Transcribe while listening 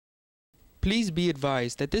Please be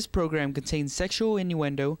advised that this program contains sexual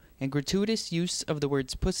innuendo and gratuitous use of the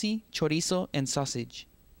words pussy, chorizo, and sausage.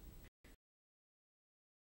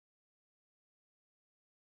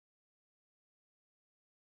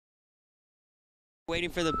 Waiting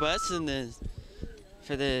for the bus and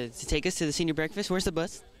to take us to the senior breakfast. Where's the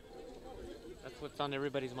bus? That's what's on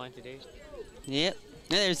everybody's mind today. Yep.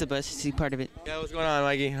 Yeah, there's the bus. You see part of it. Yeah, what's going on,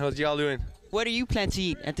 Mikey? How's y'all doing? What do you plan to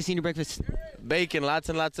eat at the senior breakfast? Bacon, lots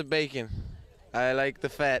and lots of bacon. I like the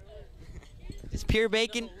fat. It's pure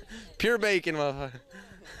bacon? Pure bacon,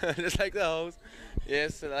 motherfucker. Just like the hose.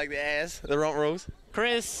 Yes, I like the ass, the rump roast.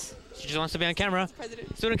 Chris, she just wants to be on camera.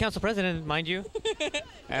 Student council president, mind you.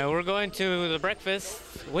 We're going to the breakfast.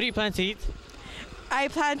 What do you plan to eat? I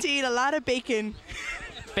plan to eat a lot of bacon.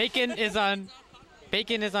 Bacon is on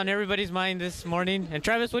everybody's mind this morning. And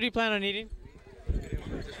Travis, what do you plan on eating?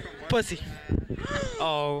 Pussy.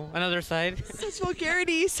 Oh, another side. Such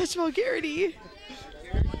vulgarity, such vulgarity.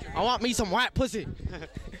 I want me some white pussy.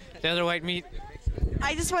 The other white meat.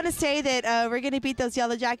 I just want to say that we're going to beat those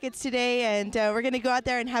Yellow Jackets today, and we're going to go out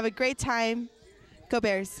there and have a great time. Go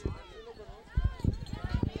Bears.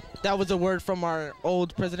 That was a word from our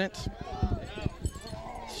old president.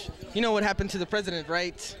 You know what happened to the president,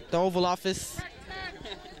 right? The Oval Office.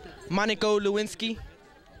 Monica Lewinsky.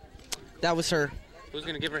 That was her. Who's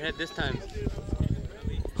going to give her head this time?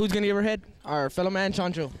 Who's going to give her head? Our fellow man,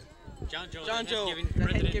 John Joe. John Joe, the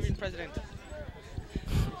head-giving president.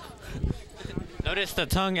 Notice the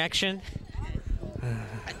tongue action.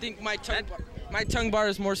 I think my tongue bar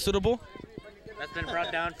is more suitable. That's been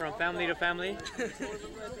brought down from family to family.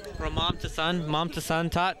 From mom to son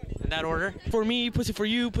taught in that order. For me, pussy for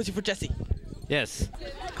you, pussy for Jesse. Yes.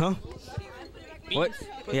 Huh? Beans? What?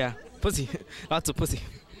 Yeah, pussy. Lots of pussy.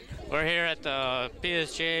 We're here at the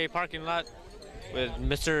PSJA parking lot with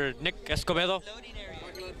Mr. Nick Escobedo.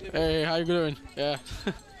 Hey, how you doing? Yeah.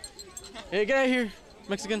 Hey, get out of here,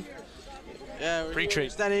 Mexican. Yeah, Free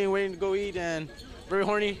trade. Standing, waiting to go eat, and very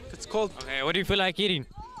horny. It's cold. Okay, what do you feel like eating?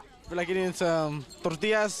 Feel like eating some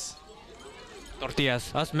tortillas.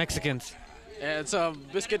 Tortillas, us Mexicans. And some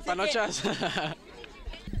biscuit panochas.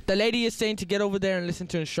 The lady is saying to get over there and listen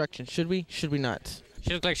to instructions. Should we? Should we not?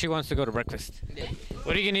 She looks like she wants to go to breakfast.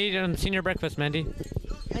 What are you gonna eat on senior breakfast, Mandy?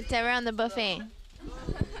 Whatever on the buffet.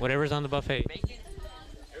 Whatever's on the buffet. Bacon?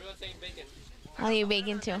 Everyone's saying bacon. I'll eat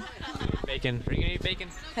bacon too. Bacon. Are you gonna eat bacon?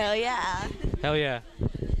 Hell yeah. Hell yeah.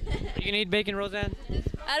 Are you gonna eat bacon, Roseanne?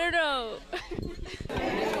 I don't know.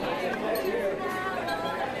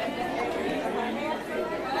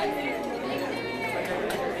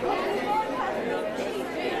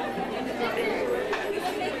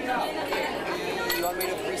 You want me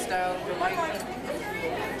to freestyle for Mike?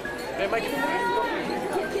 Hey, Mike.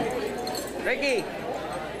 Ricky!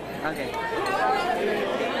 Okay.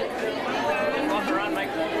 Walk around,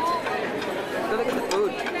 Mike. Go look at the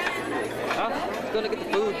food. Huh? Go look at the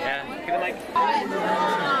food. Yeah, get the mic.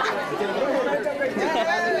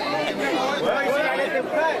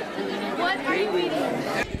 What are you eating?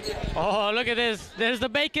 Oh, look at this. There's the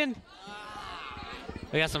bacon.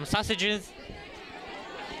 We got some sausages.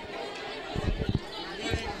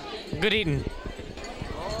 Good eating.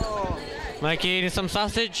 Mikey eating some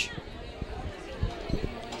sausage.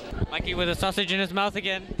 Mikey with a sausage in his mouth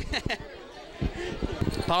again.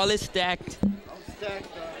 Paul is stacked. I'm stacked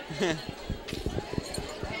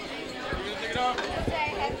up.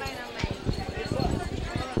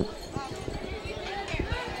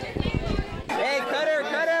 Hey,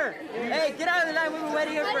 Cutter! Hey, get out of the line. We were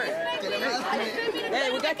waiting here first.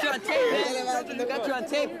 Hey, we got you on tape, man. We got you on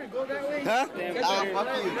tape. Huh?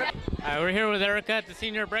 We're here with Erica at the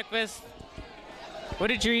senior breakfast. What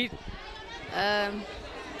did you eat?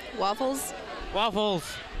 Waffles. Waffles.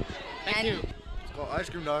 Thank you. It's called ice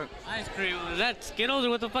cream, dog. Ice cream. Is that Skittles or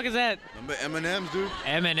what the fuck is that? M&M's, dude.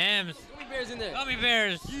 M&M's. Gummy bears in there. Gummy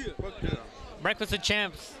bears. Yeah. Fuck yeah. Breakfast of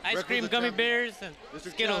champs. Ice Breakfast cream, of gummy champs. bears, and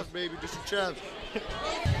District Skittles. champs, baby. District champs.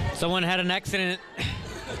 Someone had an accident.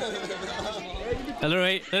 A little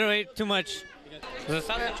ate too much. Is the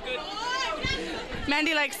sausage good?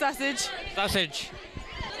 Mandy likes sausage. Sausage.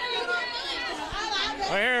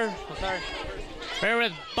 We're here. Oh, sorry. We're here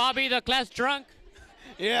with Bobby, the class drunk.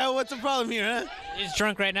 Yeah, what's the problem here, huh? He's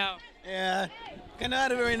drunk right now. Yeah, kind of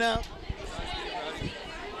out of it right now.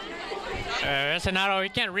 That's an Nato. He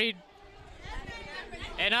can't read.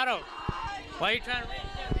 Hey, Nato. Why are you trying to read?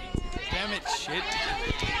 Damn it, shit.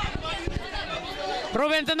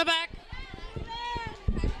 Ruben's in the back.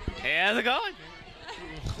 Hey, how's it going?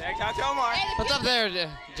 What's up there,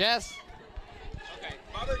 Jess? Okay.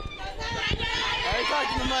 Are you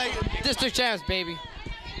talking to my district champs, baby?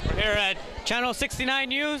 We're here at Channel 69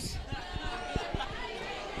 News.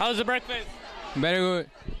 How's the breakfast? Very good.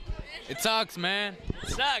 It sucks, man. It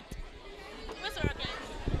sucked.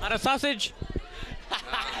 A lot of sausage.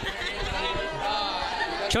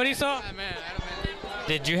 Chorizo?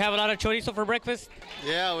 Did you have a lot of chorizo for breakfast?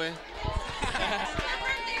 Yeah, we.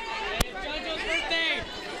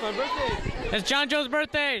 It's John Joe's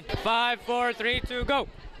birthday. 5, 4, 3, 2, go.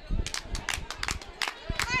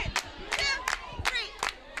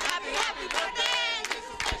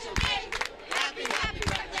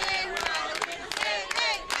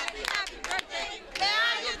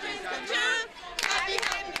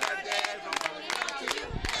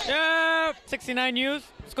 Yeah, 69 News.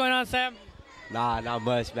 What's going on, Sam? Nah, not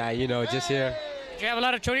much, man. You know, just here. Did you have a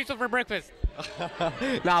lot of chorizo for breakfast?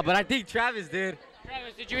 Nah, but I think Travis did.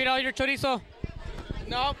 Travis, did you eat all your chorizo?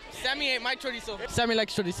 No, Sammy ate my chorizo. Sammy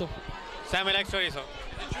likes chorizo. Sammy likes chorizo. Is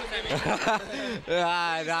it true, Sammy?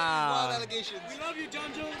 Nah. We love you,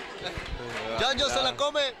 John Joe. John Joe se la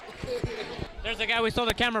come. There's the guy we stole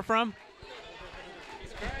the camera from.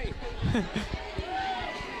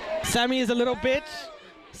 Sammy is a little bitch.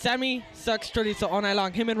 Sammy sucks chorizo all night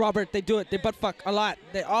long. Him and Robert, they do it. They butt fuck a lot.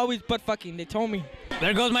 They always butt fucking. They told me.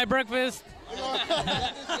 There goes my breakfast.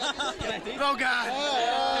 Oh, God.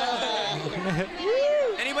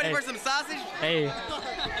 Anybody for some sausage? Hey.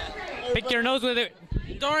 Pick your nose with it.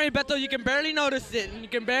 Don't worry, Beto. You can barely notice it. You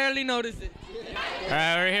can barely notice it. All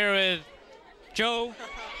right, we're here with Joe.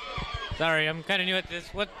 Sorry, I'm kind of new at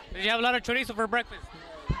this. What? Did you have a lot of chorizo for breakfast?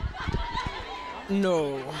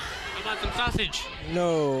 No. How about some sausage?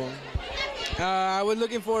 No. I was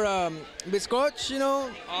looking for biscoch, you know.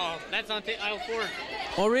 Oh, that's on aisle 4.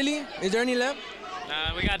 Oh, really? Is there any left?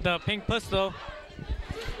 We got the pink puss though.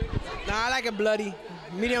 Nah, I like it bloody.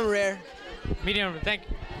 Medium rare. Medium, thank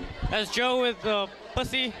you. That's Joe with the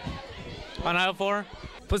pussy on aisle 4.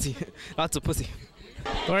 Pussy. Lots of pussy.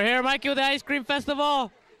 We're here, Mikey, with the ice cream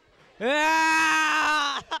festival.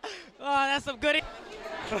 Yeah! Oh, that's some goodie.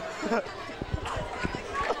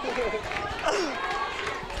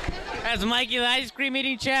 That's Mikey, the ice cream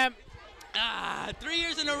eating champ. 3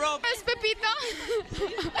 years in a row. Es Pepito.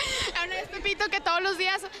 Es Pepito que todos los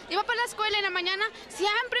días iba para la escuela en la mañana.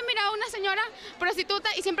 Siempre miraba a una señora prostituta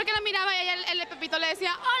y siempre que la miraba ella, el Pepito le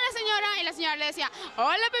decía, hola señora, y la señora le decía,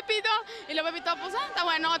 hola Pepito, y luego Pepito, pues está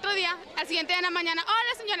bueno, otro día, al siguiente día en la mañana,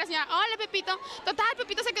 hola señora, hola Pepito. Total,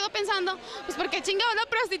 Pepito se quedó pensando, pues porque chingado la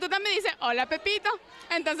prostituta me dice, hola Pepito.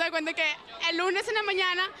 Entonces se cuenta que el lunes en la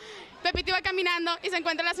mañana Pepito iba caminando y se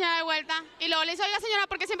encuentra la señora de vuelta y luego le dice, oiga señora,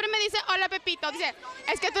 ¿por qué siempre me dice hola Pepito? Dice,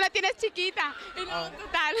 es que tú la tienes chiquita. Y luego,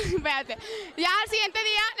 total, espérate. Ya al siguiente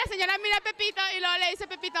día la señora mira a Pepito y luego le dice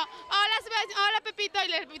Pepito, hola Pepito,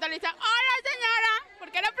 y Pepito le dice, hola señora,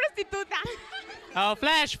 porque era prostituta. Oh,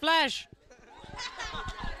 flash, flash.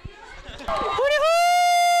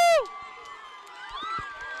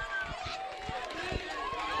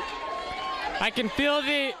 I can feel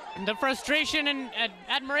the frustration and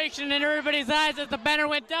admiration in everybody's eyes as the banner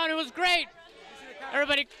went down. It was great.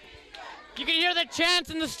 Everybody, you can hear the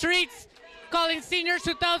chants in the streets calling Seniors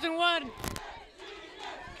 2001.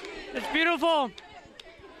 It's beautiful.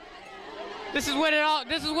 This is what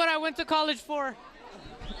I went to college for.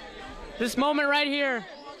 This moment right here.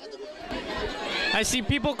 I see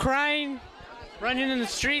people crying, running in the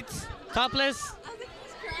streets, topless.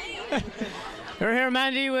 We're here,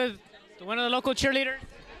 Mandy, with one of the local cheerleaders.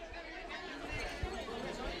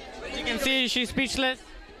 As you can see, she's speechless.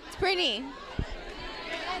 It's pretty.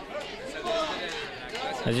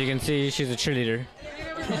 As you can see, she's a cheerleader.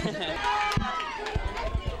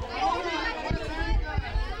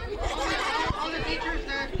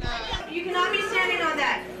 You cannot be standing on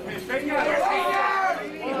that. The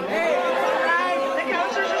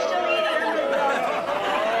counselors are still eating.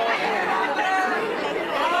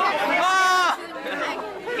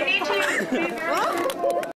 You need to.